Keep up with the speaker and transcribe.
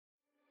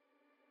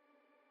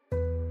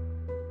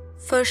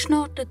För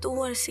snart ett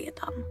år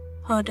sedan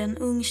hörde en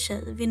ung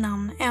tjej vid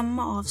namn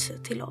Emma av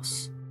sig till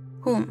oss.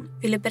 Hon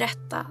ville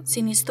berätta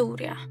sin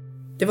historia.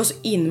 Det var så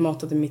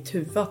inmatat i mitt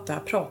huvud att det här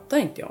pratar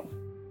inte jag om.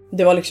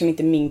 Det var liksom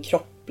inte min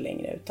kropp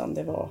längre, utan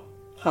det var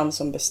han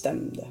som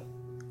bestämde.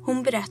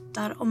 Hon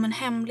berättar om en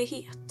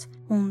hemlighet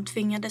hon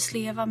tvingades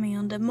leva med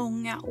under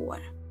många år.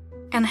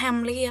 En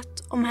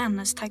hemlighet om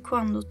hennes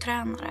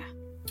taekwondo-tränare.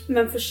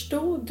 Men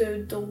förstod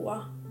du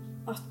då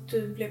att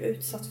du blev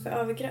utsatt för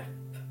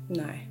övergrepp?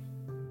 Nej.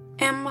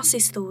 Emmas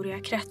historia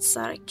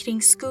kretsar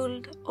kring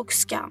skuld och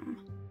skam.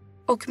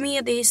 Och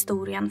med i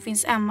historien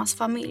finns Emmas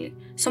familj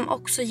som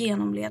också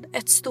genomled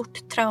ett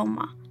stort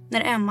trauma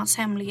när Emmas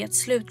hemlighet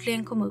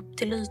slutligen kom upp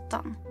till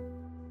ytan.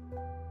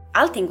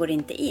 Allting går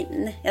inte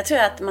in. Jag tror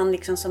att man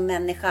liksom som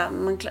människa,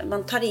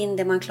 man tar in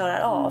det man klarar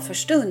av för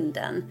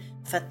stunden.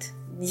 För att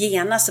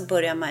genast så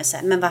börjar man ju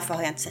säga, men varför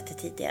har jag inte sett det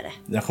tidigare?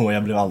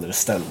 Jag blev alldeles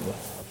ställd.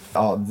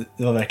 Ja,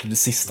 det var verkligen det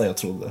sista jag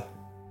trodde.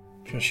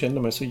 Jag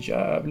kände mig så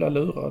jävla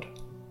lurad.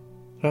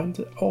 Jag har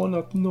inte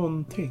anat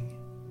någonting.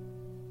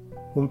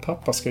 Hon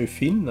pappa ska ju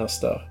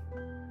finnas där.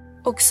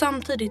 Och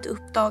samtidigt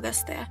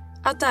uppdagas det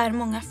att det är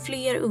många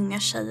fler unga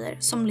tjejer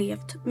som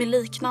levt med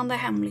liknande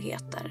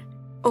hemligheter.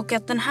 Och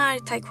att den här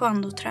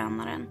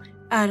taekwondo-tränaren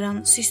är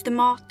en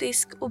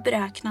systematisk och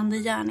beräknande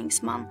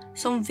gärningsman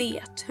som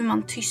vet hur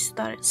man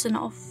tystar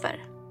sina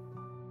offer.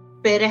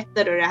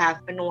 Berättar du det här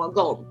för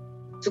någon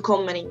så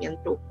kommer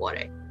ingen tro på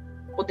dig.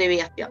 Och det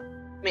vet jag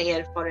med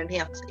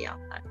erfarenhet, säger han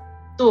här.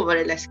 Då var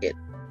det läskigt.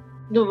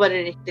 Då var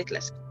det riktigt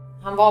läskigt.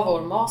 Han var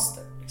vår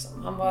master.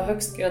 Liksom. Han var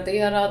högst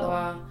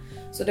graderad.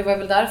 Så det var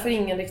väl därför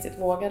ingen riktigt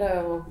vågade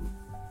att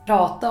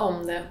prata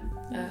om det.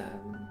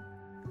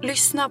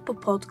 Lyssna på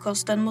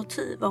podcasten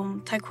Motiv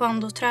om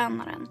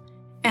taekwondo-tränaren.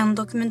 En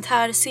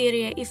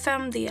dokumentärserie i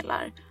 5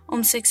 delar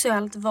om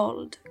sexuellt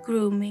våld,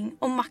 grooming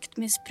och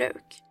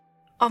maktmissbruk.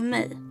 Av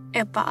mig,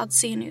 Ebba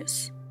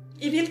Adsenius.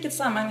 I vilket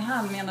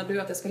sammanhang menar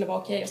du att det skulle vara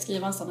okej att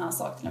skriva en sån här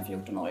sak till en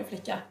 14-årig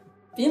flicka?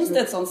 Finns det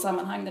ett sånt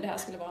sammanhang där det här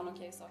skulle vara en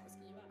okej sak att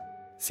skriva?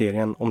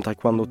 Serien om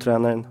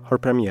taekwondo-tränaren har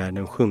premiär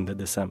den 7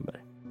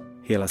 december.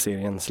 Hela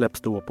serien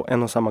släpps då på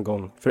en och samma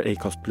gång för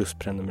Acast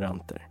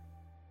Plus-prenumeranter.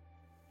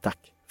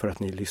 Tack för att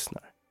ni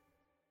lyssnar.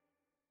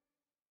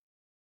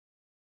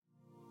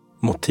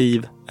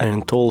 Motiv är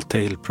en Tall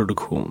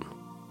Tale-produktion.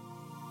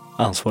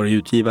 Ansvarig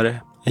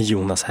utgivare är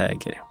Jonas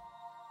Häger.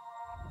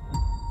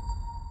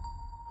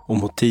 Och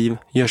Motiv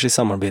görs i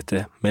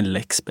samarbete med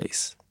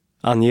Lexbase.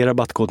 Ange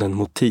rabattkoden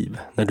MOTIV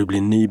när du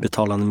blir ny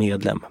betalande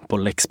medlem på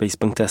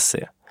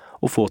lexbase.se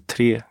och få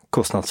 3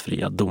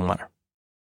 kostnadsfria domar.